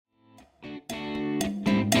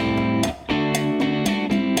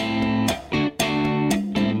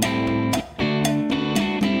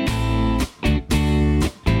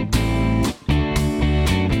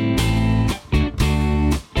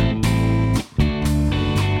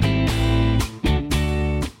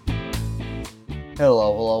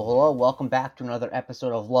Hello, hello, hello. Welcome back to another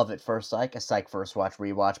episode of Love at First Psych, a Psych First Watch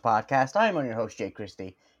Rewatch podcast. I am your host, Jay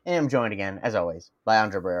Christie, and I'm joined again, as always, by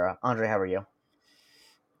Andre Barrera. Andre, how are you?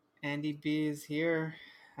 Andy B is here.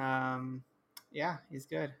 Yeah, he's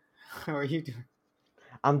good. How are you doing?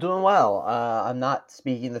 I'm doing well. I'm not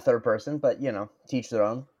speaking the third person, but, teach their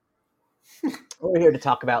own. We're here to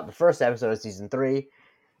talk about the first episode of Season 3.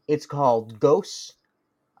 It's called Ghosts,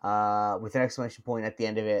 with an exclamation point at the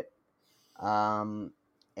end of it. Very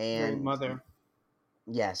And mother.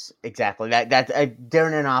 yes, exactly. That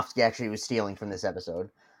Darren Aronofsky actually was stealing from this episode.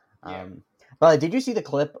 Yeah. But did you see the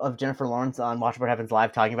clip of Jennifer Lawrence on Watch What Happens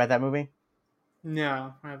Live talking about that movie?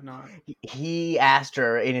 No, I have not. He asked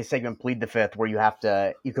her in his segment "Plead the Fifth," where you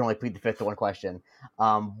can only plead the fifth to one question.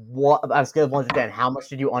 What on a scale of 1 to 10, how much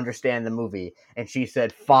did you understand the movie? And she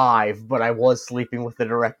said 5, but I was sleeping with the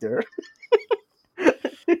director.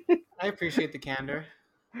 I appreciate the candor.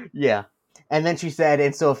 Yeah. And then she said,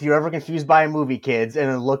 and so if you're ever confused by a movie, kids, and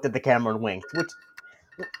then looked at the camera and winked, which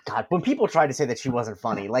God, when people tried to say that she wasn't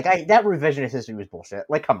funny, that revisionist history was bullshit.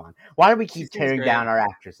 Like, come on, why do we She keep seems tearing great. down our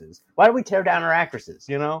actresses? Why do we tear down our actresses?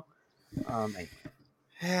 Anyway.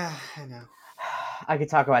 Yeah, I know. I could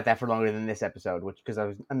talk about that for longer than this episode, which because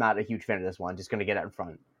I'm not a huge fan of this one. Just going to get out in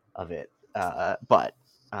front of it, but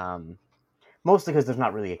mostly because there's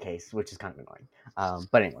not really a case, which is kind of annoying.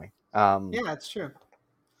 But anyway, Yeah, it's true.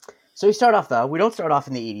 so we start off though. We don't start off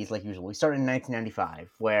in the 80s like usual. We start in 1995,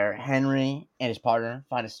 where Henry and his partner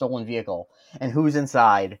find a stolen vehicle, and who's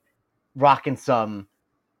inside, rocking some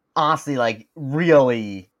honestly like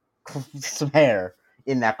really some hair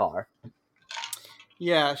in that car.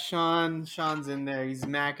 Yeah, Sean's in there. He's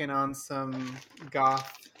macking on some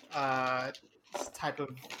goth type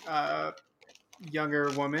of younger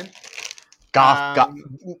woman. Goth.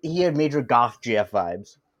 He had major goth GF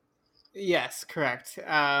vibes. Yes, correct.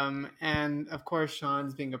 And of course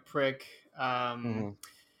Sean's being a prick. Mm-hmm.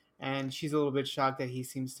 And she's a little bit shocked that he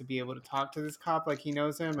seems to be able to talk to this cop like he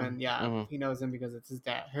knows him. And yeah, Mm-hmm. he knows him because it's his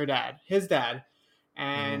dad. Mm-hmm.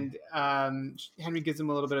 And Henry gives him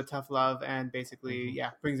a little bit of tough love and basically, Mm-hmm.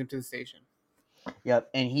 brings him to the station. Yep,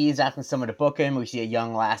 and he's asking someone to book him. We see a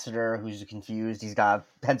young Lassiter who's confused. He's got not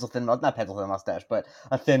pencil thin mustache, but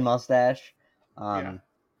a thin mustache. Yeah.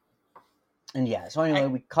 And yeah, so anyway, I,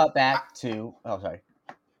 we cut back to. Oh, sorry.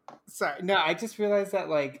 sorry, no, I just realized that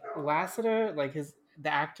like Lassiter, like the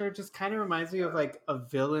actor, just kind of reminds me of like a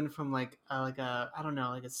villain from like a I don't know,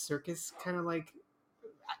 like a circus kind of like.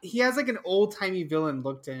 He has like an old timey villain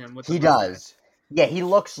look to him with the He mustache. does. Yeah, he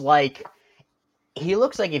looks like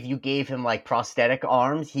if you gave him like prosthetic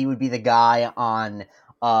arms, he would be the guy on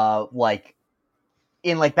like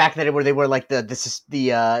in like back then where they wear like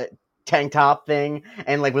the tank top thing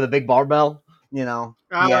and like with a big barbell. He Oh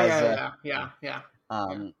has yeah.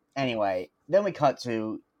 Anyway, then we cut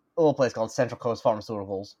to a little place called Central Coast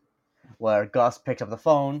Pharmaceuticals, where Gus picked up the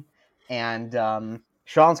phone, and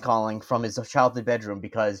Sean's calling from his childhood bedroom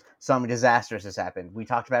because something disastrous has happened. We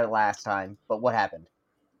talked about it last time, but what happened?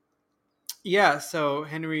 Yeah, so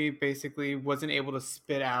Henry basically wasn't able to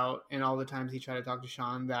spit out in all the times he tried to talk to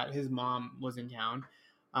Sean that his mom was in town.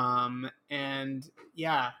 And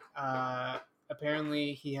yeah,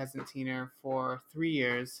 apparently he hasn't seen her for 3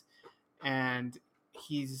 years and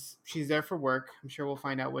she's there for work. I'm sure we'll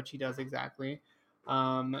find out what she does exactly.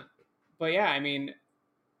 Um, but yeah, I mean,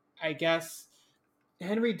 I guess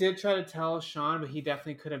Henry did try to tell Sean, but he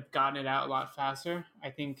definitely could have gotten it out a lot faster. I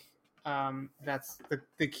think that's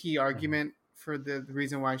the key argument for the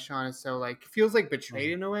reason why Sean is so like feels like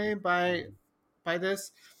betrayed in a way by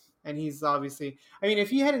this. And he's obviously, I mean, if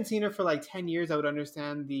he hadn't seen her for like 10 years, I would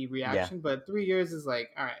understand the Yeah, reaction. But 3 years is like,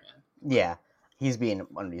 all right, man. yeah, he's being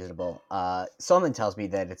unreasonable. Something tells me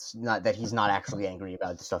that it's not that he's not actually angry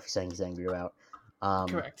about the stuff he's saying he's angry about. Um,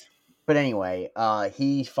 Correct. but anyway,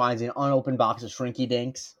 he finds an unopened box of Shrinky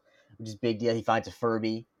Dinks, which is a big deal. He finds a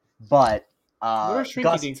Furby, but What are shrinky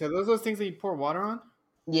Gus. dinks? Are those things that you pour water on?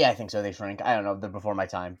 Yeah, I think so. They shrink. I don't know. They're before my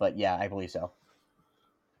time, but yeah, I believe so.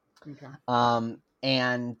 Okay.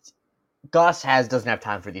 And Gus doesn't have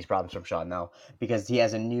time for these problems from Sean though, because he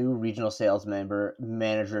has a new regional sales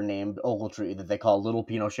manager named Ogletree that they call Little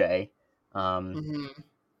Pinochet. Mm-hmm.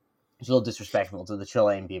 It's a little disrespectful to the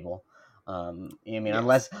Chilean people. I mean,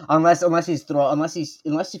 Yes. unless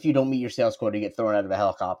if you don't meet your sales quota, you get thrown out of a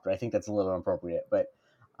helicopter. I think that's a little inappropriate, but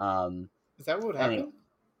Is that what would anyway, happen?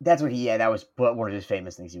 that's what that was one of his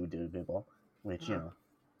famous things he would do to people, which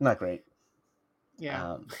not great.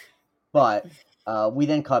 Yeah. Um, but we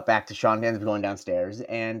then cut back to Sean Vance going downstairs,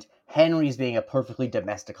 and Henry's being a perfectly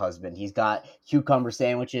domestic husband. He's got cucumber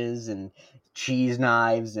sandwiches and cheese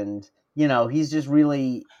knives, and he's just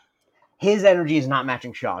really his energy is not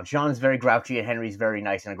matching Sean. Sean is very grouchy, and Henry's very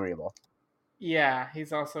nice and agreeable. Yeah,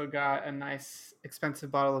 he's also got a nice,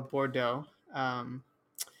 expensive bottle of Bordeaux.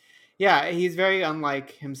 Yeah, he's very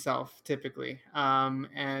unlike himself typically.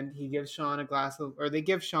 And he gives Sean a glass of, or they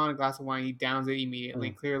give Sean a glass of wine. He downs it immediately.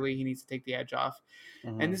 Mm-hmm. Clearly, he needs to take the edge off.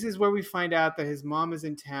 And Mm-hmm. this is where we find out that his mom is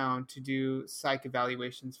in town to do psych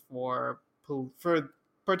evaluations for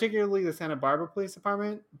particularly the Santa Barbara Police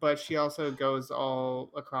Department, but she also goes all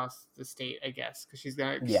across the state, I guess, because she's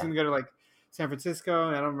Yeah, gonna go to like San Francisco,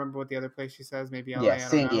 and I don't remember what the other place she says, maybe yeah, LA, I don't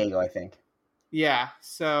San know. Diego, I think. Yeah,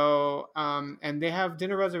 so and they have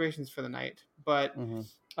dinner reservations for the night, but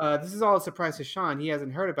Mm-hmm. this is all a surprise to Sean. He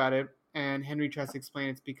hasn't heard about it, and Henry tries to explain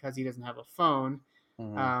it's because he doesn't have a phone,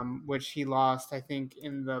 Mm-hmm. which he lost, I think,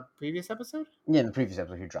 in the previous episode. Yeah, in the previous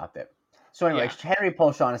episode, he dropped it. So anyway, Yeah. Henry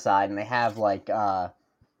pulls Sean aside, and they have like a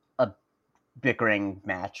bickering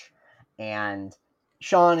match, and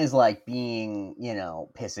Sean is like being,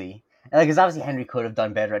 pissy. And, like, because obviously Henry could have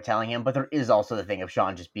done better at telling him, but there is also the thing of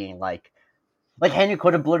Sean just being like Henry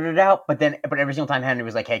could have blurted it out, but every single time Henry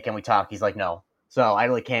was like, "Hey, can we talk?" He's like, "No." So I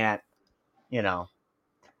really can't, you know.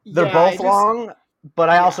 They're Yeah, both wrong, but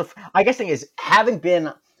yeah. I guess the thing is, having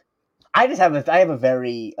been, I have a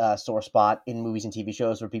very sore spot in movies and TV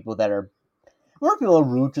shows for people that are, more people are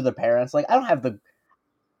rude to their parents. Like I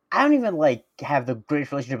don't even like have the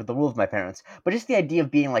greatest relationship with the rule of my parents, but just the idea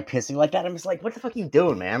of being like pissy like that, I'm just like, what the fuck are you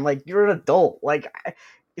doing, man? Like you're an adult. Like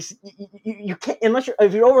you can't, unless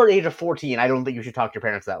if you're over the age of 14. I don't think you should talk to your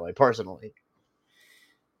parents that way, personally.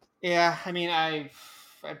 Yeah, I mean, I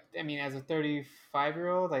mean, as a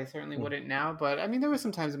 35-year-old, I certainly Hmm. wouldn't now. But I mean, there were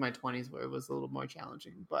some times in my 20s where it was a little more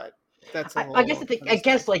challenging. But that's a I guess whole other I story.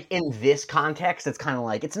 guess like in this context, it's kind of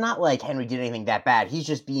like it's not like Henry did anything that bad. He's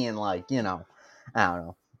just being like, I don't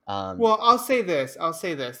know. Well, I'll say this. I'll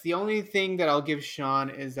say this. The only thing that I'll give Sean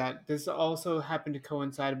is that this also happened to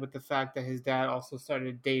coincide with the fact that his dad also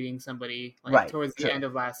started dating somebody like Right, towards the true, end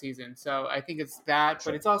of last season. So I think it's that, but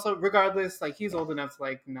true, it's also regardless. Like he's yeah, old enough to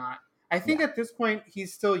like not. I think yeah. at this point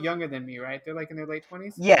he's still younger than me, right? They're like in their late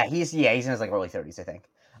 20s. He's in his like early 30s, I think.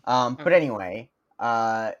 But Okay. anyway,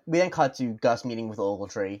 we then cut to Gus meeting with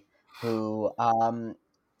Ogletree, who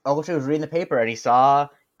Ogletree was reading the paper and he saw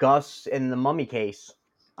Gus in the mummy case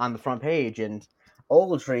on the front page, and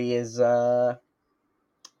Ogletree is a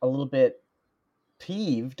little bit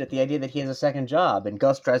peeved at the idea that he has a second job, and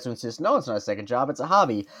Gus tries to insist, no, it's not a second job, it's a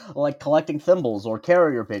hobby, like collecting thimbles or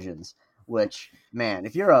carrier pigeons. Which, man,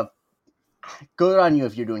 if you're a good on you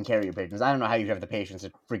if you're doing carrier pigeons. I don't know how you have the patience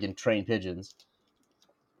to freaking train pigeons.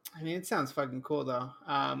 I mean, it sounds fucking cool though.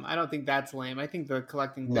 I don't think that's lame. I think the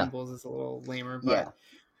collecting No, thimbles is a little lamer, yeah, but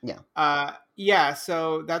yeah. yeah.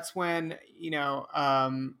 So that's when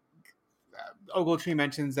Ogletree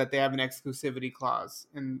mentions that they have an exclusivity clause,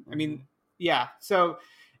 and I Mm-hmm. mean, yeah. So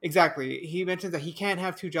exactly, he mentions that he can't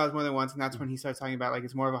have two jobs more than once, and that's when Mm-hmm. he starts talking about like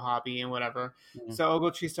it's more of a hobby and whatever. Mm-hmm. So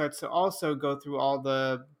Ogletree starts to also go through all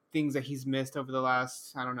the things that he's missed over the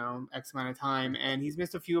last I don't know X amount of time, and he's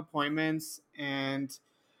missed a few appointments, and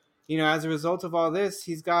as a result of all this,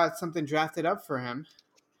 he's got something drafted up for him.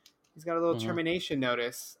 He's got a little Mm-hmm. termination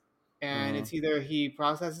notice, and Mm-hmm. it's either he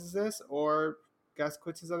processes this or Gus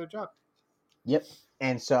quits his other job. Yep.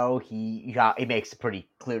 And so he makes a pretty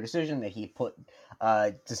clear decision that he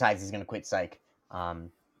decides he's going to quit psych.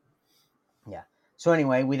 Um, yeah. So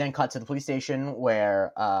anyway, we then cut to the police station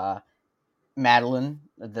where Madeline,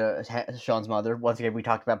 Sean's mother, once again we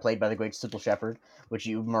talked about, played by the great Sybil Shepherd, which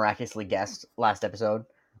you miraculously guessed last episode.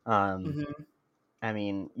 Um, Mm-hmm. I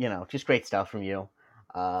mean, just great stuff from you.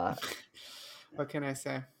 Uh, What can I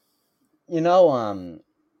say? you know,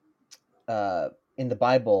 in the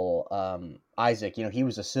Bible, Isaac, he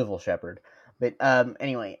was a civil shepherd. But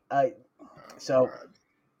anyway, Oh so God.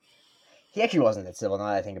 he actually wasn't that civil. Now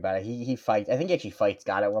that I think about it, he fights. I think he actually fights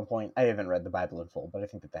God at one point. I haven't read the Bible in full, but I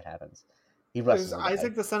think that happens. He Is wrestles a guy.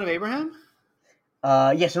 Isaac the son of Abraham?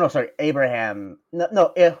 Yes, no, sorry, Abraham. No,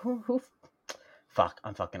 no, who? Fuck,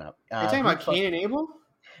 I'm fucking up. Are you talking Who? about Cain and Abel?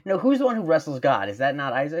 No, who's the one who wrestles God? Is that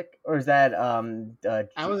not Isaac, or is that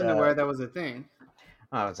I wasn't aware that was a thing.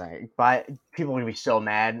 Oh, sorry. But people are gonna be so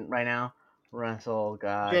mad right now. Wrestle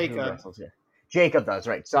God. Who Jacob. wrestles here? Jacob does,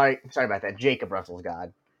 right. Sorry about that. Jacob wrestles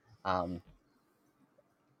God. Um,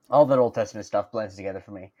 all that Old Testament stuff blends together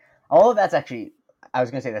for me. All of that's actually, I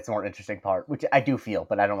was gonna say that's the more interesting part, which I do feel,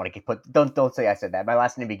 but I don't want to get put. Don't say I said that. My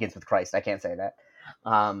last name begins with Christ. I can't say that.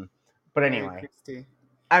 But Hey, anyway, Christy.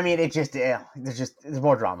 I mean, there's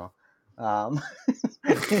more drama. Um,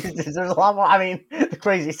 there's a lot more. I mean,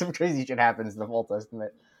 some crazy shit happens in the Old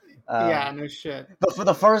Testament. Yeah, Um, no shit. but for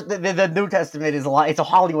the first, the New Testament is a lot. It's a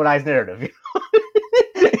Hollywoodized narrative.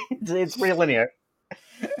 It's pretty linear.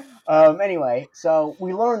 Anyway, so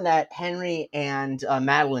we learned that Henry and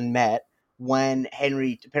Madeline met when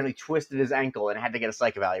Henry apparently twisted his ankle and had to get a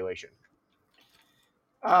psych evaluation.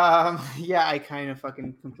 Yeah, I kind of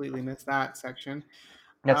fucking completely missed that section.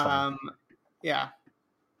 That's fine. Um, yeah.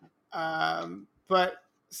 But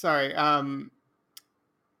sorry.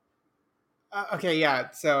 Okay,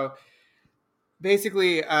 yeah. So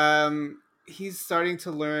basically, he's starting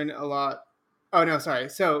to learn a lot. Oh no, sorry.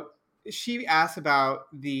 So she asked about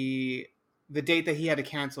the date that he had to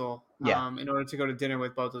cancel Yeah. in order to go to dinner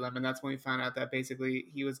with both of them, and that's when we found out that basically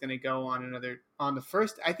he was going to go on the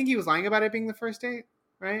first. I think he was lying about it being the first date,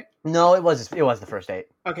 right? No, it was the first date.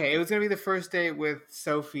 Okay, it was going to be the first date with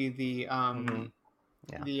Sophie, Mm-hmm.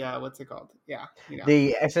 Yeah. the what's it called? Yeah,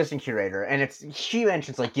 The assistant curator, and she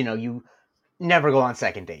mentions like you never go on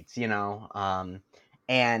second dates,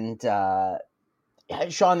 and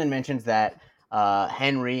Sean then mentions that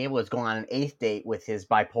Henry was going on an eighth date with his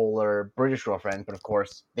bipolar British girlfriend, but of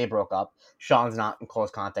course they broke up. Sean's not in close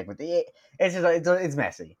contact with the. It's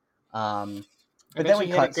messy. I But bet then we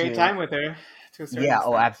you had a cut great to time with her to a certain yeah,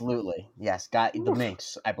 oh extent. absolutely yes, got the Oof.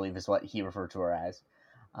 minx I believe is what he referred to her as,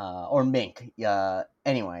 or mink.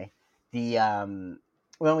 Anyway, the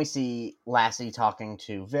when we see Lassie talking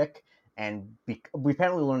to Vic, and we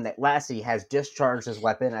apparently learned that Lassie has discharged his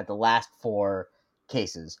weapon at the last four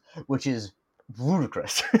cases, which is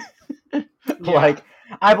ludicrous. Yeah. Like,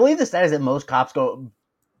 I believe the stat is that most cops go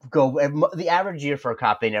the average year for a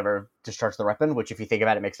cop they never discharge the weapon, which if you think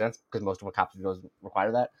about it makes sense because most of what cops do doesn't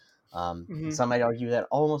require that. Hmm. Some might argue that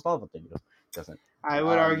almost all of what they do doesn't. I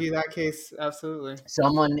would um, argue that case absolutely.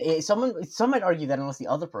 some might argue that unless the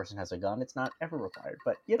other person has a gun it's not ever required,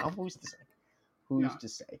 but who's to say, No.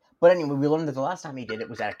 but anyway, we learned that the last time he did it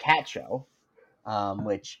was at a cat show,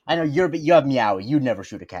 which I know you have Meowie, you'd never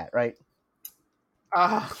shoot a cat, right?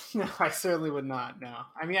 No, I certainly would not. No,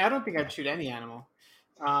 I mean, I don't think I'd Yeah, shoot any animal,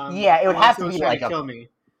 yeah, it would unless have it to was be trying like to a kill me.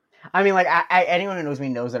 I mean, like, anyone who knows me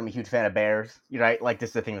knows that I'm a huge fan of bears, right? Like,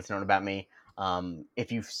 this is the thing that's known about me.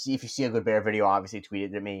 If you see a good bear video, obviously tweet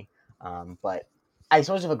it at me. But I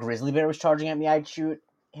suppose if a grizzly bear was charging at me, I'd shoot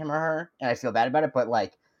him or her, and I feel bad about it. But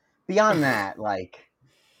like, beyond that, like,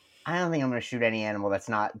 I don't think I'm gonna shoot any animal that's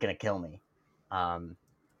not gonna kill me. Um,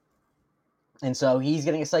 and so he's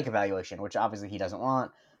getting a psych evaluation, which obviously he doesn't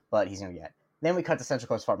want, but he's gonna get. Then we cut to Central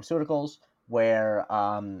Coast Pharmaceuticals, where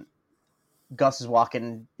Gus is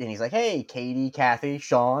walking and he's like, "Hey, Katie, Kathy,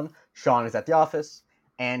 Sean." Sean is at the office,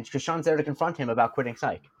 and because Sean's there to confront him about quitting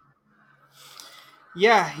psych.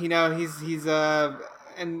 Yeah,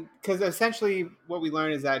 and because essentially what we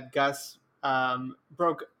learn is that Gus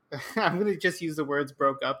broke. I'm gonna just use the words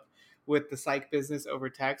broke up with the psych business over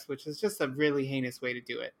text, which is just a really heinous way to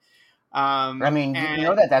do it. I mean, you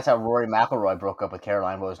know And that's how Rory McIlroy broke up with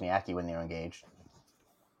Caroline Wozniacki when they were engaged.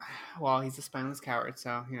 well, he's a spineless coward,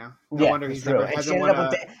 so no Yeah, wonder that's he's true. never And she hasn't ended won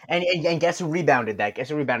up with a. and guess who rebounded that? Guess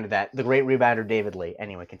who rebounded that? The great rebounder David Lee.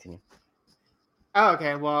 Anyway, continue. Oh,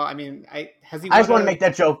 okay. Well, I mean, I has he I just won want to a? make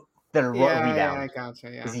that joke that a Yeah, I rebound gotcha.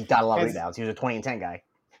 Yeah, because he got a lot of has rebounds. He was a 20 and 10 guy.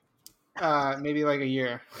 maybe like a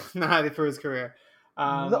year, not for his career.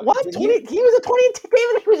 What? Did he? 20? He was a 20 and 10.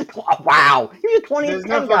 David Lee was wow. He was a 20 and There's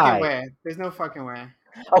no 10 fucking guy. way. There's no fucking way.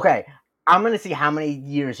 Okay, I'm gonna see how many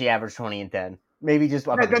years he averaged 20 and 10. Maybe just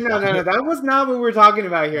No, no, just no, one. no. That was not what we're talking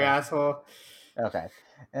about here, Yeah. asshole. Okay.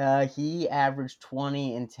 He averaged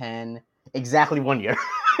 20 and 10 exactly 1 year.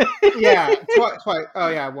 Yeah, twice. Oh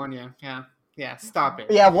yeah, 1 year. Yeah, yeah. Stop it.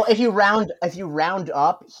 Yeah. Well, if you round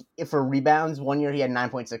up for rebounds, 1 year he had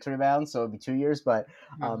 9.6 rebounds, so it'd be 2 years. But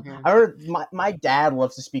Oh, yeah. I heard my dad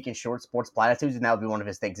loves to speak in short sports platitudes, and that would be one of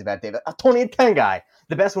his things about David. A 20 and 10 guy.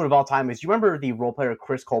 The best one of all time is you remember the role player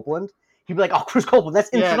Chris Copeland? He'd be like, "Oh, Chris Copeland, that's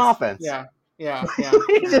instant Yes. offense." Yeah. Yeah. Yeah.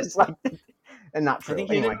 He's Yeah. just like, and not I true. think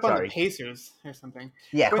he ended Anyway, up on the sorry. Pacers or something.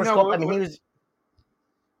 Yeah, But Chris no, Copeland. I mean, he was.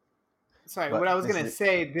 sorry, what But I was this gonna is.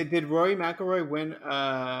 say, did Rory McIlroy win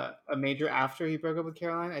a major after he broke up with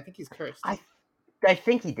Caroline? I think he's cursed. I I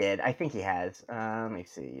think he did. I think he has. Let me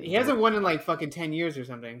see. He hasn't won in like fucking 10 years or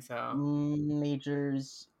something. So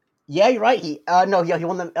Majors. Yeah, you're right. He no, yeah, he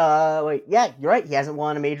won the wait, yeah, you're right. He hasn't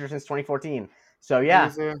won a major since 2014. So yeah,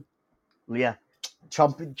 loser. yeah,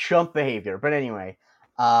 chump behavior. But anyway,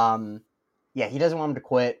 um, yeah, he doesn't want him to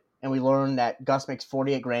quit, and we learned that Gus makes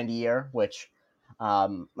 48 grand a year, which let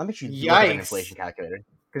me actually look up an Yikes! inflation calculator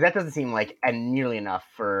because that doesn't seem like nearly enough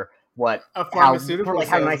for what A how for pharmaceutical like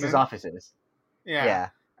how nice his salesman. office is. Yeah.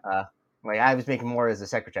 Yeah, like I was making more as a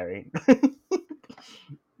secretary.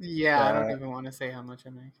 Yeah, I don't uh, even want to say how much I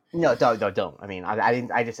make. No, don't. I mean, I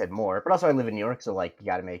didn't. I just said more, but also I live in New York, so like you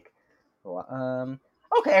got to make. A lot.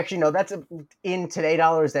 Okay, actually, no. That's in today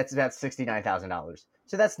dollars. That's about $69,000.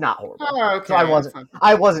 So that's not horrible. Oh, So I okay, that's wasn't. not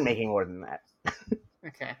I bad. wasn't making more than that.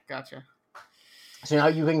 Okay, gotcha. So now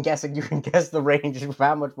you can guess. You can guess the range of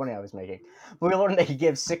how much money I was making. We learned that he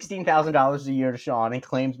gives $16,000 a year to Sean and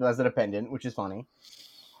claims him as a dependent, which is funny.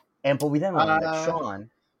 But we then learned that Uh, Sean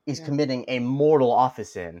is yeah, committing a mortal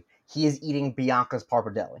office sin. He is eating Bianca's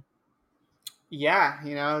pappardelle. yeah.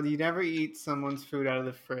 You never eat someone's food out of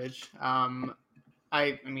the fridge. I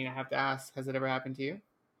mean, I have to ask, has it ever happened to you?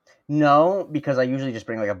 No, because I usually just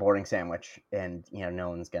bring like a boarding sandwich, and no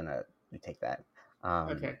one's gonna take that. Um,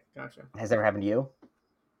 Okay, gotcha. has that ever happened to you?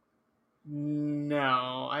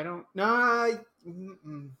 No, I don't. No,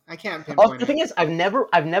 I can't Oh, pinpoint the it. thing is, I've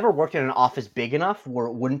never worked in an office big enough where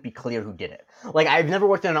it wouldn't be clear who did it. Like I've never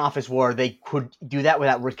worked in an office where they could do that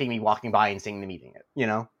without risking me walking by and seeing them eating it.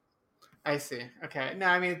 I see. Okay. No,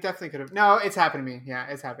 I mean, it definitely could have. No, it's happened to me. Yeah,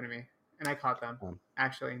 it's happened to me, and I caught them. Um,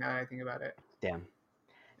 Actually, now that I think about it. Damn.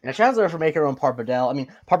 Now, Yeah. shout out to her for making her own pappardelle. I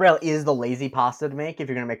mean, pappardelle is the lazy pasta to make if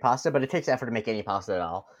you're gonna make pasta, but it takes effort to make any pasta at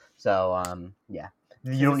all. So, yeah,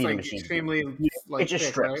 you Because don't it's need a like machine to do it. extremely It like just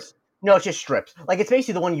thick, right? strips. No, it's just strips. Like it's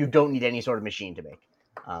basically the one you don't need any sort of machine to make.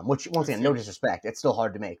 Which, once I again, no see. disrespect, it's still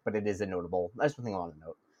hard to make, but it is a notable. That's one thing I want to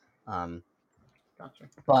note. Gotcha.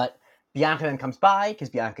 But Bianca then comes by because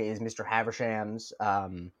Bianca is Mr. Haversham's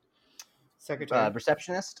Secretary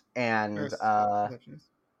receptionist, or and receptionist.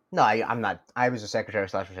 no, I'm not. I was a secretary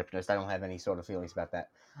slash receptionist. I don't have any sort of feelings about that.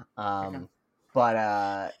 Okay.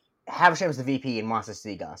 But Haversham's the VP and wants to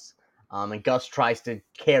see Gus. And Gus tries to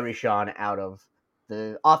carry Sean out of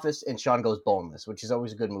the office, and Sean goes boneless, which is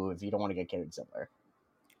always a good move if you don't want to get carried somewhere.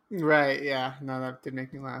 Right. Yeah. No, that did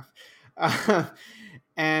make me laugh. Uh,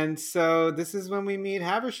 and so this is when we meet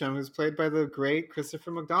Haversham, who's played by the great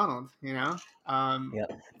Christopher McDonald. Yeah,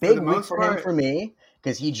 For big the week most for him part, for me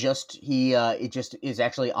because he it just is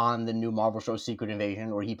actually on the new Marvel show Secret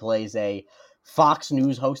Invasion, where he plays a Fox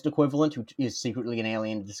News host equivalent who is secretly an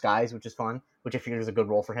alien in disguise, which is fun. Which I figure is a good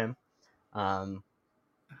role for him. Um,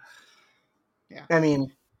 yeah. I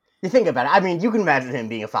mean, you think about it. I mean, you can imagine him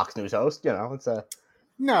being a Fox News host. It's a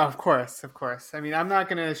No, of course, of course. I mean, I'm not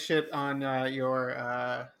gonna shit on your.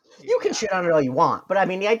 you can Yeah. shit on it all you want, but I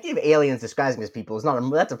mean, the idea of aliens disguising as people is not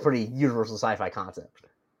that's a pretty universal sci-fi concept.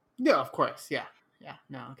 No, of course. Yeah. Yeah.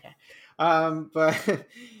 No. Okay. But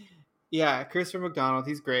yeah, Christopher McDonald,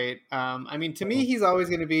 he's great. I mean, to me, he's always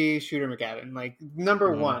gonna be Shooter McGavin. Like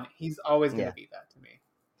number Mm-hmm. one, he's always gonna Yeah. be that to me.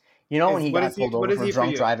 When Is he what got is he? pulled What over is for he for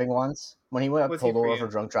drunk you? driving once, when he got What's he pulled for over you?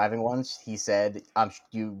 for drunk driving once, he said,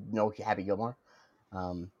 Happy Gilmore."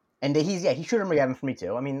 And he's Shooter McGavin for me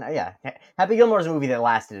too. I mean, yeah, Happy Gilmore is a movie that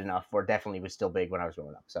lasted enough, where it definitely was still big when I was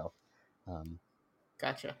growing up. So, um,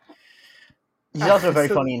 Gotcha. he's also very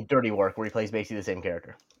So funny in Dirty Work, where he plays basically the same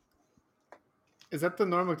character. is that the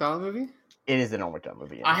Norm Macdonald movie? It is the Norm Macdonald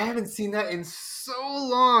movie. Yeah. I haven't seen that in so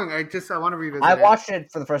long. I want to I revisit it. watched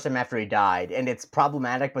it for the first time after he died, and it's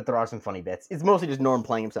problematic, but there are some funny bits. It's mostly just Norm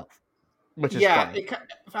playing himself, which is Yeah, funny.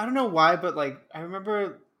 I don't know why, but like I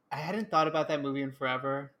remember I hadn't thought about that movie in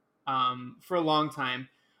forever, for a long time,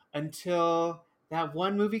 until that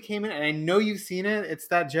one movie came in, and I know you've seen it. It's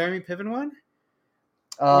that Jeremy Piven one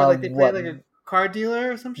where like they play What like a car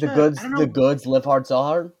dealer or some the shit. I goods? don't The know. goods live hard, sell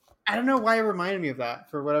hard. I don't know why it reminded me of that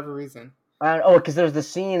for whatever reason. Because there's the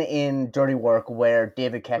scene in Dirty Work where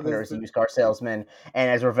David But Koechner there's is a the used car salesman, and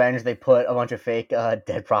as revenge, they put a bunch of fake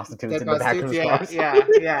dead prostitutes dead in the back of prostitutes. his Yeah, cars. yeah,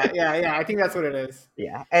 yeah, yeah, yeah. I think that's what it is.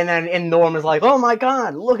 Yeah, and Norm is like, "Oh my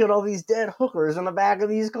god, look at all these dead hookers in the back of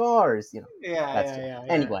these cars." Yeah, That's yeah, it. yeah,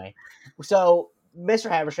 yeah. Anyway, so Mr.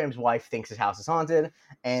 Haversham's wife thinks his house is haunted,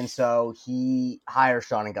 and so he hires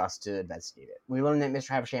Sean and Gus to investigate it. We learn that Mr.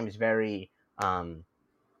 Haversham is um,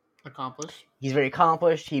 Accomplished. he's very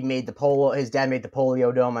accomplished. He made the polo. His dad made the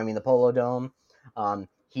polio dome. I mean, the polo dome.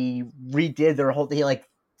 He redid their whole. He like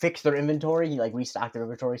fixed their inventory. He like restocked their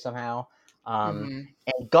inventory somehow. Mm-hmm.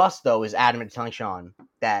 And Gus though is adamant telling Sean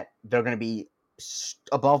that they're going to be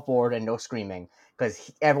above board and no screaming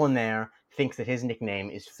because everyone there thinks that his nickname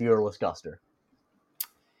is Fearless Guster.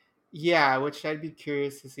 Yeah, which I'd be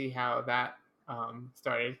curious to see how that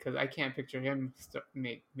started because I can't picture him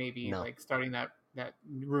maybe No. like starting that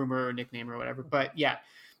rumor or nickname or whatever. But yeah,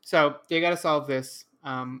 so they got to solve this.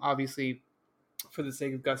 Obviously, for the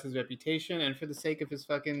sake of Gus's reputation and for the sake of his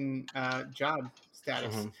fucking job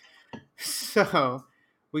status. Mm-hmm. So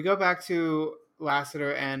we go back to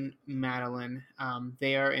Lassiter and Madeline.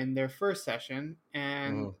 They are in their first session,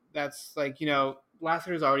 and Mm-hmm. that's like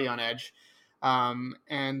Lassiter's already on edge,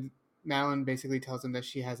 and Madeline basically tells him that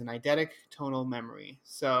she has an eidetic tonal memory.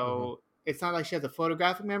 Mm-hmm. So it's not like she has a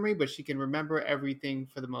photographic memory, but she can remember everything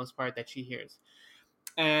for the most part that she hears.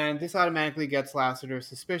 And this automatically gets Lassiter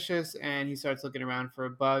suspicious, and he starts looking around for a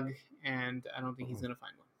bug, and I don't think he's Mhm. going to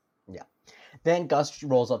find one. Yeah. Then Gus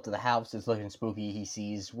rolls up to the house. It's looking spooky. He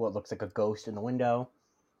sees what looks like a ghost in the window.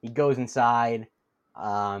 He goes inside.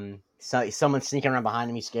 Someone's sneaking around behind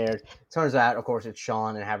him. He's scared. Turns out, of course, it's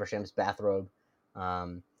Sean in Haversham's bathrobe.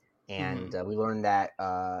 Um, and Mm-hmm. we learned that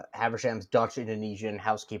Haversham's Dutch Indonesian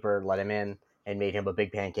housekeeper let him in and made him a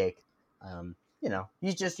big pancake.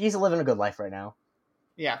 He's living a good life right now.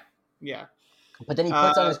 Yeah, yeah. But then he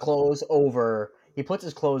puts on Uh, his clothes over. He puts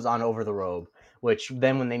his clothes on over the robe, which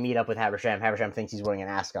then when they meet up with Haversham thinks he's wearing an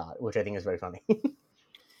ascot, which I think is very funny.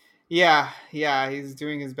 yeah. He's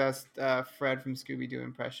doing his best Fred from Scooby Doo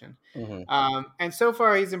impression. Mm-hmm. And so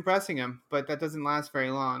far he's impressing him, but that doesn't last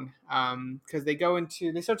very long. Because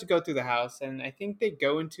they start to go through the house, and I think they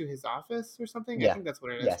go into his office or something. I Yeah. think that's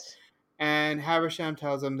what it is. Yes. And Haversham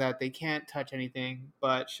tells him that they can't touch anything,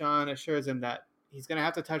 but Sean assures him that he's gonna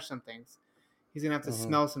have to touch some things. He's gonna have to Mm-hmm.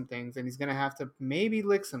 smell some things, and he's gonna have to maybe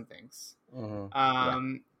lick some things. Mm-hmm. Yeah.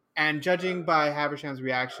 Um, and judging by Haversham's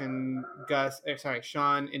reaction,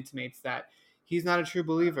 Sean intimates that he's not a true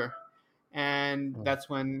believer. And Mm-hmm. that's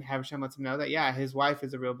when Haversham lets him know that, yeah, his wife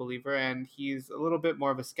is a real believer and he's a little bit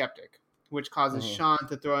more of a skeptic, which causes Mm-hmm. Sean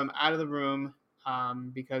to throw him out of the room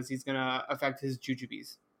because he's going to affect his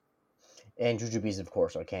jujubes. And jujubes, of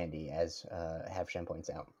course, are candy, as Haversham points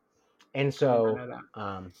out. And I did not so, know that.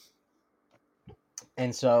 um,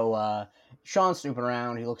 and so Sean's snooping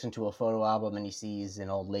around. He looks into a photo album and he sees an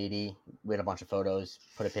old lady with a bunch of photos.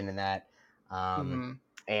 Put a pin in that. Um, Mm-hmm.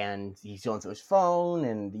 and he's going through his phone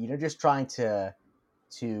and just trying to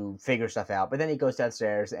figure stuff out. But then he goes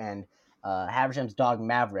downstairs and Haversham's dog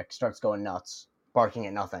Maverick starts going nuts, barking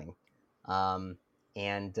at nothing. Um,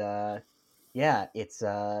 and yeah, it's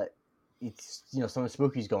something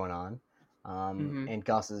spooky's going on. Mm-hmm. And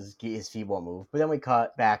his feet won't move. But then we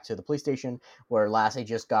cut back to the police station where Lassie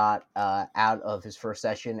just got out of his first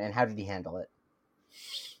session. And how did he handle it?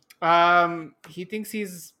 He thinks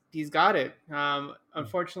he's got it.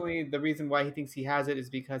 Unfortunately, the reason why he thinks he has it is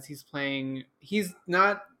because he's playing. He's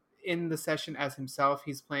not in the session as himself.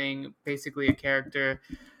 He's playing basically a character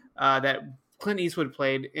that Clint Eastwood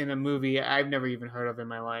played in a movie I've never even heard of in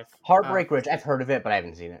my life. Heartbreak Ridge. I've heard of it, but I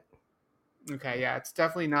haven't seen it. Okay, yeah, it's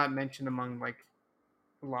definitely not mentioned among like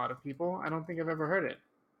a lot of people. I don't think I've ever heard it.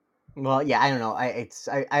 Well, yeah, I don't know.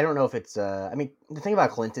 I don't know if it's. I mean, the thing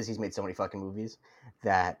about Clint is he's made so many fucking movies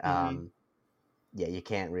that Mm-hmm. yeah, you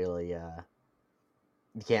can't really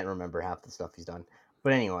you can't remember half the stuff he's done.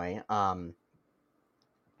 But anyway,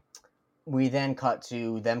 we then cut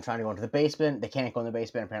to them trying to go into the basement. They can't go in the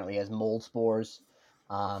basement. Apparently, he has mold spores.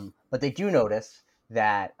 But they do notice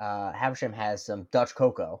that Havisham has some Dutch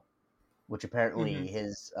cocoa, which apparently Mm-hmm.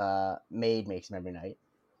 his maid makes him every night.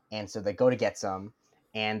 And so they go to get some,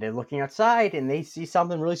 and they're looking outside, and they see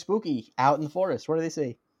something really spooky out in the forest. What do they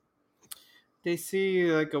see? They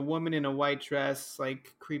see like a woman in a white dress,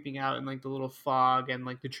 like creeping out in like the little fog and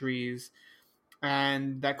like the trees,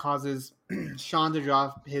 and that causes Sean to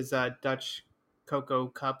drop his Dutch cocoa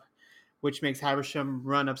cup, which makes Haversham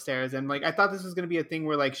run upstairs. And like I thought this was going to be a thing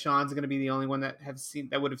where like Sean's going to be the only one that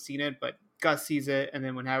would have seen it, but Gus sees it, and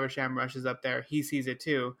then when Haversham rushes up there, he sees it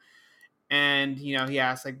too, and he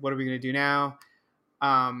asks like, "What are we going to do now?"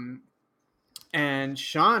 Um, and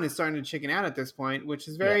Sean is starting to chicken out at this point, which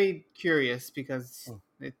is Yeah. very curious because Mm,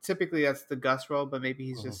 typically that's the Gus role, but maybe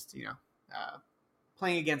he's mhm, just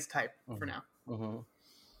playing against type for mhm, now. mhm.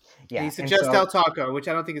 And he Yeah, and suggests so El Taco, which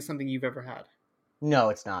I don't think is something you've ever had. no,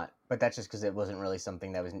 it's not. But that's just because it wasn't really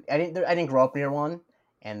something that was. I didn't grow up near one,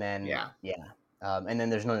 and then Yeah. yeah, and then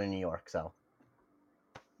there's none in New York. So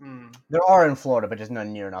Mm. there are in Florida, but just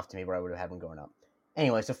none near enough to me where I would have had them growing up.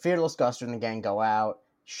 Anyway, so Fearless Guster and the gang go out.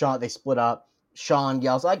 They split up. Sean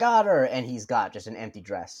yells, "I got her!" And he's got just an empty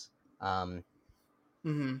dress,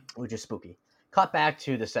 Hmm. which is spooky. Cut back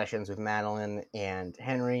to the sessions with Madeline and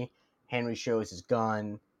Henry. Henry shows his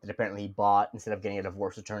gun that apparently he bought instead of getting a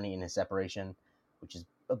divorce attorney in his separation, which is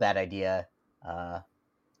a bad idea. Uh,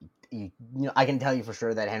 I can tell you for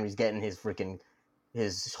sure that Henry's getting he's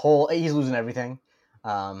losing everything.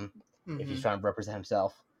 Um, if he's Hmm. trying to represent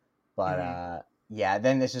himself. But Hmm. yeah,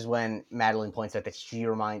 then this is when Madeline points out that he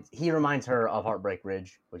reminds her of Heartbreak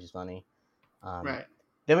Ridge, which is funny. Um, Right.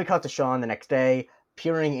 then we cut to Sean the next day,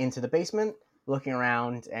 peering into the basement, looking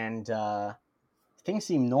around, and things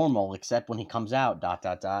seem normal except when he comes out. Dot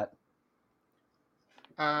dot dot.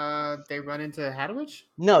 They run into Hadwich?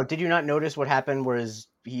 No, did you not notice what happened? Where his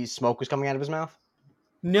smoke was coming out of his mouth?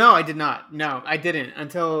 No, I did not. No, I didn't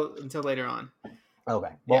until later on.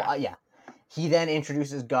 Okay, well, Yeah. yeah. He then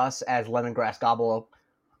introduces Gus as Lemongrass Gobble.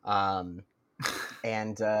 Um,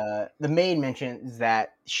 And the maid mentions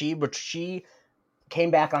that she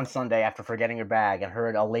came back on Sunday after forgetting her bag and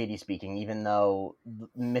heard a lady speaking, even though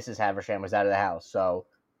Mrs. Haversham was out of the house. So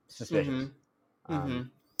Mm-hmm. suspicious. Mm-hmm.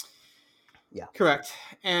 Um, yeah. Correct.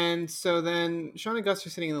 And so then Sean and Gus are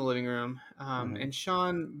sitting in the living room, Hmm. and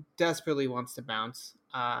Sean desperately wants to bounce.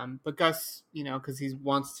 But Gus, because he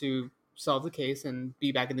wants to solve the case and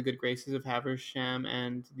be back in the good graces of Haversham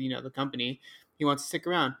and, the company, he wants to stick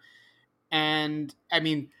around. And, I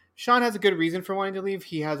mean, Sean has a good reason for wanting to leave.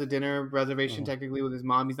 He has a dinner reservation Hmm. technically with his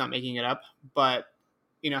mom. He's not making it up. But,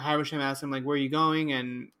 Haversham asks him, like, where are you going?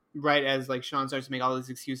 And right as, like, Sean starts to make all these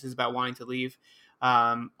excuses about wanting to leave,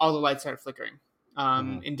 all the lights start flickering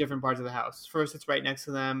Hmm. in different parts of the house. First, it's right next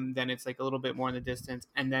to them. Then it's, like, a little bit more in the distance.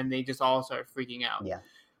 And then they just all start freaking out. Yeah.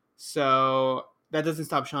 So that doesn't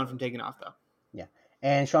stop Sean from taking off, though. Yeah.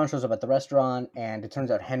 And Sean shows up at the restaurant, and it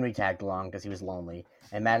turns out Henry tagged along because he was lonely.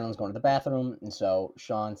 And Madeline's going to the bathroom, and so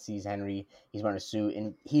Sean sees Henry. He's wearing a suit,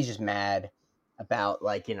 and he's just mad about,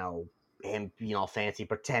 like, him being all fancy,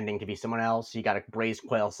 pretending to be someone else. He got a braised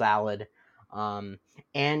quail salad. Um,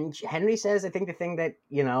 and Henry says, I think the thing that,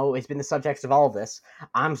 has been the subtext of all of this,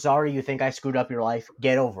 I'm sorry you think I screwed up your life.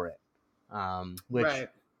 Get over it. Which Right.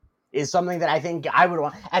 is something that I think I would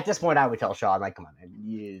want. At this point, I would tell Sean, like, come on, man,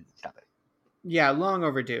 you stop it. Yeah, long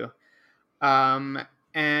overdue.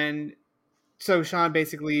 And so Sean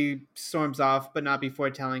basically storms off, but not before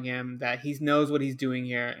telling him that he knows what he's doing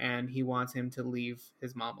here and he wants him to leave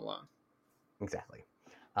his mom alone. Exactly.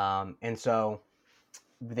 And so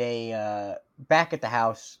they back at the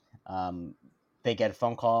house. They get a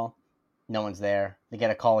phone call. No one's there. They get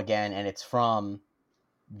a call again, and it's from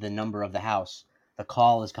the number of the house. The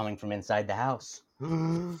call is coming from inside the house.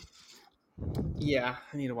 No, Yeah,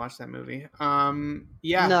 I need to watch that movie. I've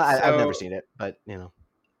never So seen it, but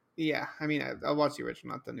yeah, I mean, I'll watch the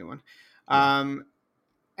original, not the new one. yeah. Um,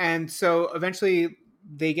 and so eventually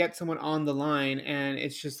they get someone on the line, and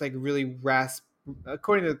it's just like really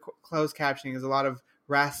according to the closed captioning, there's a lot of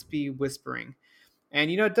raspy whispering. And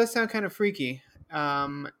it does sound kind of freaky.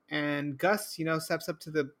 And Gus, steps up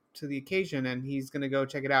to the occasion, and he's gonna go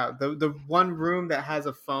check it out. The one room that has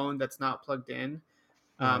a phone that's not plugged in,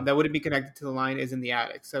 Hmm. that wouldn't be connected to the line, is in the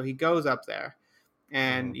attic. So he goes up there, Hmm.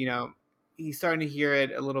 and he's starting to hear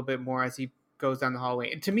it a little bit more as he goes down the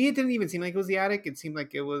hallway. And to me, it didn't even seem like it was the attic. It seemed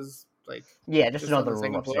like it was like Yeah, just just on another the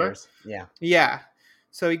room second floor. upstairs. Yeah, Yeah.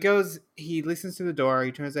 So he goes, he listens to the door,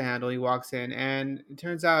 he turns the handle, he walks in, and it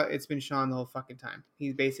turns out it's been Sean the whole fucking time. He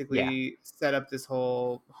yeah, basically set up this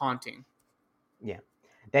whole haunting. yeah.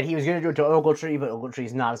 That he was going to do it to Ogletree, but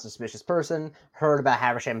Ogletree's not a suspicious person. Heard about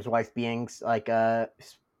Haversham's wife being like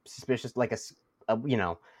suspicious, like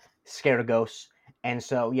scared of ghosts. And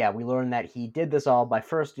so yeah, we learned that he did this all by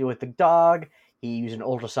first dealing with the dog. He used an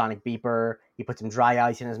ultrasonic beeper. He put some dry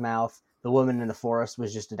ice in his mouth. The woman in the forest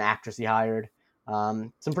was just an actress he hired.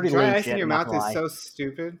 Some pretty lame Dry ice in shit. your I'm not mouth gonna is lie. so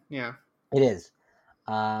stupid. Yeah. It is.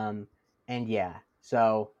 Um, and yeah,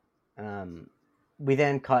 so um, we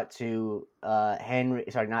then cut to Henry.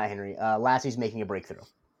 Sorry, not Henry. Lassie's making a breakthrough.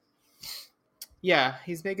 Yeah,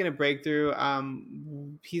 he's making a breakthrough.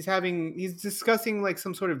 He's discussing like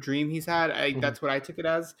some sort of dream he's had. Mhm. That's what I took it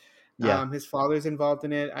as. Yeah. His father's involved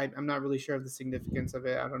in it. I'm not really sure of the significance of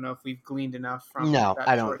it. I don't know if we've gleaned enough from No, that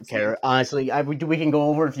I short don't scene. care. Honestly, we can go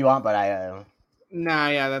over it if you want, but Nah,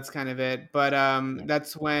 yeah, that's kind of it. But yeah,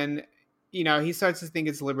 that's when he starts to think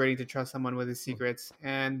it's liberating to trust someone with his secrets.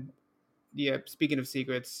 And yeah, speaking of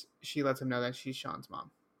secrets, she lets him know that she's Sean's mom.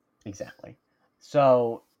 exactly.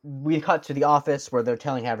 So we cut to the office where they're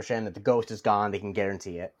telling Haversham that the ghost is gone. They can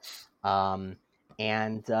guarantee it. Um,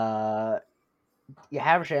 and yeah,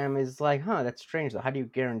 Havisham is like, huh, that's strange though. How do you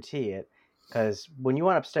guarantee it? Because when you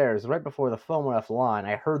went upstairs, right before the phone went off the line,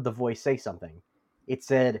 I heard the voice say something. It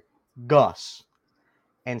said Gus.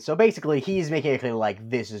 And so basically, he's making it clear like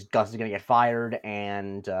this is Gus is gonna get fired,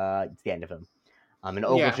 and it's the end of him. And Yeah,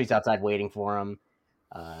 Ogletree's outside waiting for him.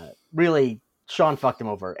 Really, Sean fucked him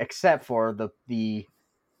over, except for the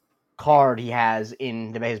card he has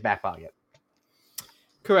in his back pocket.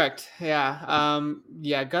 correct. Yeah.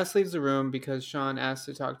 Yeah. Gus leaves the room because Sean asks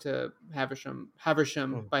to talk to Haversham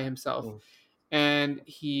Mm, by himself, mm, and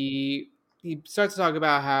he starts to talk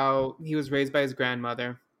about how he was raised by his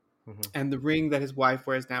grandmother, mhm, and the ring that his wife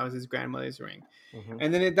wears now is his grandmother's ring. mhm.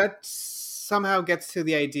 And then that somehow gets to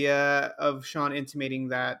the idea of Sean intimating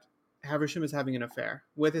that Haversham is having an affair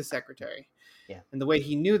with his secretary. Yeah. And the way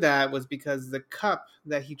he knew that was because the cup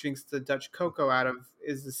that he drinks the Dutch cocoa out of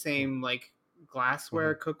is the Mm, same like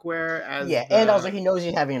glassware, mhm. cookware as Yeah, and the. also he knows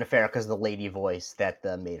he's having an affair because of the lady voice that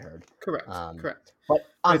the maid heard. Correct, Um, correct. but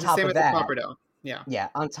But on it's the top same of as the that, copper dough. Yeah. yeah,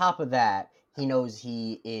 on top of that, he knows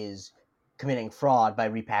he is committing fraud by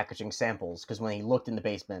repackaging samples, because when he looked in the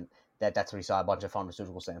basement, that's where he saw a bunch of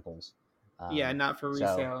pharmaceutical samples. Yeah, not for So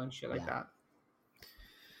resale and shit like yeah, that.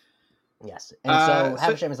 yes. And so So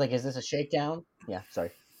Havisham is like, "Is this a shakedown?" Yeah, sorry.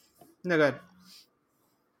 no good.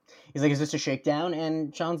 He's like, "Is this a shakedown?"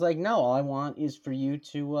 And Sean's like, "No, all I want is for you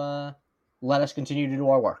to let us continue to do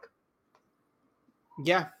our work."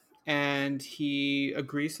 Yeah, and he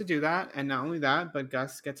agrees to do that, and not only that, but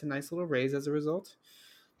Gus gets a nice little raise as a result.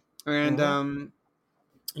 And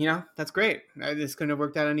Mm-hmm. that's great. This couldn't have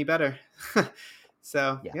worked out any better.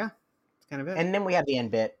 So Yeah. yeah, that's kind of it. And then we have the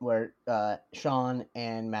end bit where Sean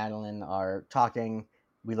and Madeline are talking.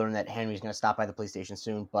 We learn that Henry's going to stop by the police station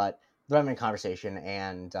soon, but they're having a conversation,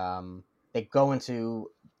 and they go into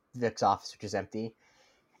Vic's office, which is empty.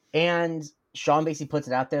 And Sean basically puts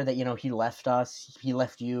it out there that, he left us, he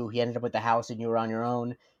left you, he ended up with the house, and you were on your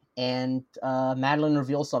own. And Madeline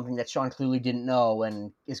reveals something that Sean clearly didn't know,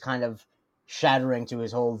 and is kind of shattering to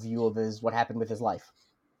his whole view of what happened with his life.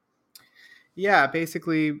 Yeah,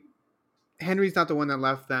 basically, Henry's not the one that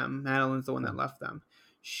left them. Madeline's the one that Mm. left them.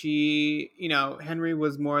 Henry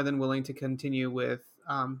was more than willing to continue with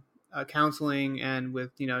counseling and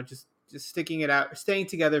with just sticking it out, staying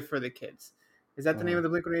together for the kids. Is that the name Mm. of the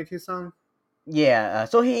Blink-182 song? Yeah,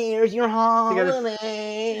 so here's your Together.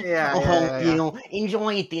 holiday. Yeah, I hope yeah, yeah, you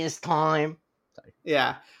enjoy it this time. Sorry.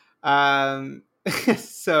 yeah. Um,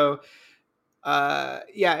 so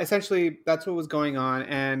yeah, essentially that's what was going on,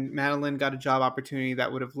 and Madeline got a job opportunity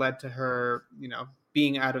that would have led to her,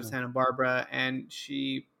 being out of Mm. Santa Barbara, and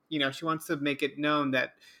she wants to make it known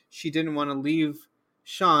that she didn't want to leave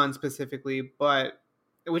Sean specifically, but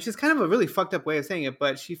which is kind of a really fucked up way of saying it,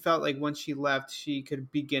 but she felt like once she left, she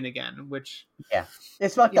could begin again, which Yeah,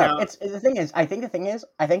 it's fucked you up. know, It's the thing is, I think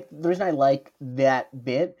the reason I like that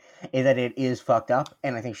bit is that it is fucked up,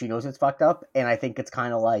 and I think she knows it's fucked up, and I think it's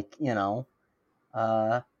kind of like,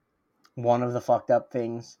 uh, one of the fucked up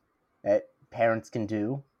things that parents can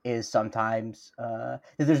do is sometimes that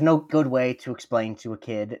there's no good way to explain to a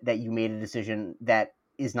kid that you made a decision that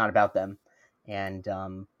is not about them. And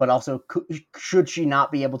but also, should she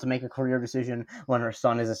not be able to make a career decision when her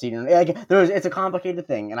son is a senior? Like, it's a complicated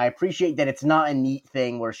thing, and I appreciate that it's not a neat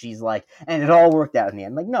thing where she's like, and it all worked out in the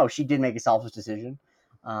end. Like, no, she did make a selfish decision,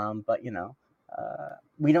 but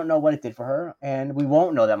we don't know what it did for her, and we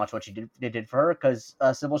won't know that much what it did for her, because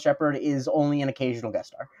Sybil Shepherd is only an occasional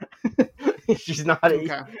guest star. She's not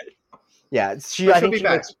okay, yeah. but I she'll think be she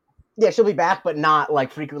makes back. yeah, she'll be back, but not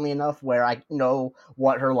like frequently enough where I know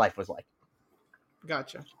what her life was like.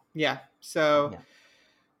 Gotcha. Yeah. So Yeah.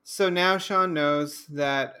 so now Sean knows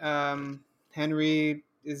that Henry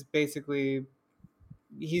is basically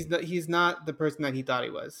he's not the person that he thought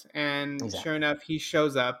he was, and sure Exactly. enough, he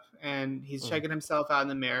shows up and he's Mm. checking himself out in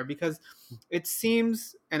the mirror because it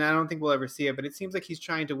seems, and I don't think we'll ever see it, but it seems like he's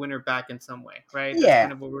trying to win her back in some way, right? That's kind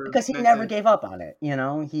Yeah, of what we're because he meant never to. gave up on it.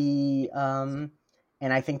 He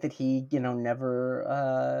and I think that he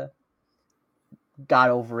never got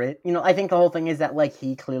over it. I think the whole thing is that, like,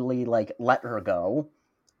 he clearly, like, let her go.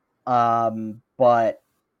 But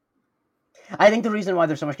I think the reason why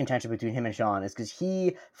there's so much contention between him and Sean is because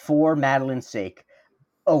he, for Madeline's sake,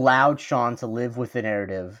 allowed Sean to live with the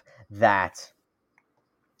narrative that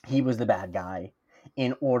he was the bad guy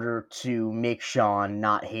in order to make Sean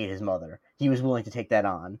not hate his mother. He was willing to take that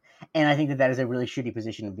on. And I think that is a really shitty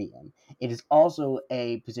position to be in. It is also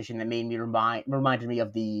a position that made me reminded me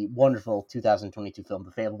of the wonderful 2022 film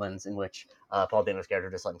The Fabelmans, in which Paul Dano's character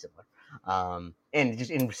did something similar. And just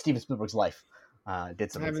in Steven Spielberg's life, did I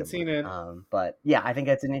something haven't similar. seen it. But yeah, I think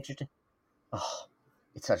that's an interesting. Oh,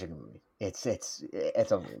 it's such a good movie. It's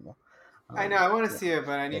unbelievable. I know I want to Yeah, see it,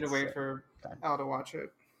 but I need to it's wait for time. Al to watch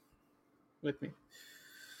it with me.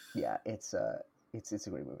 Yeah, it's a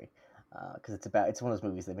great movie, because it's one of those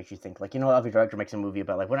movies that makes you think, like, every director makes a movie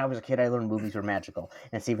about, like, when I was a kid I learned movies were magical,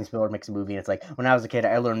 and Steven Spielberg makes a movie and it's like, when I was a kid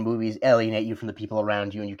I learned movies alienate you from the people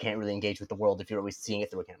around you, and you can't really engage with the world if you're always seeing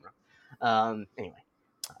it through a camera. Anyway,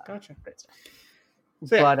 Gotcha. great stuff.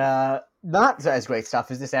 So yeah. But not as great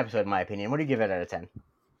stuff as this episode, in my opinion. What do you give it out of 10?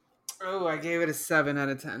 Oh, I gave it a 7 out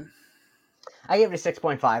of 10. I gave it a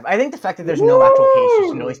 6.5. I think the fact that there's no actual case just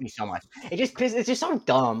Woo! annoys me so much. It's just so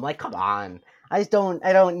dumb. Like, come on. I don't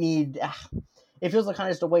need. It feels like kind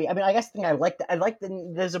of just a way. I mean, I guess the thing I like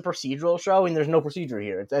that there's a procedural show and there's no procedure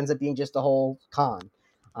here. It ends up being just a whole con.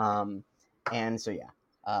 And so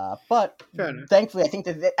yeah. But Fair enough. thankfully, I think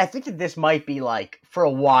that this might be, like, for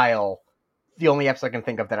a while, the only episode I can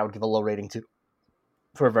think of that I would give a low rating to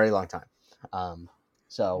for a very long time.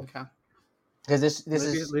 So Okay. because this Live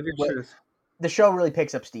is your what truth. the show really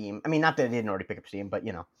picks up steam. I mean, not that it didn't already pick up steam, but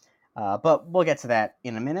But we'll get to that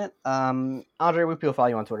in a minute. Andre, where people follow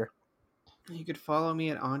you on Twitter? You could follow me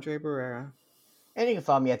at Andre Barrera. And you can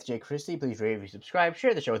follow me at Jay Christie. Please rate, review, subscribe,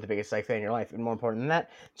 share the show with the biggest psych fan in your life. And more important than that,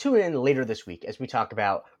 tune in later this week as we talk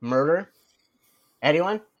about murder.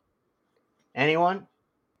 Anyone?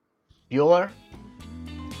 Bueller?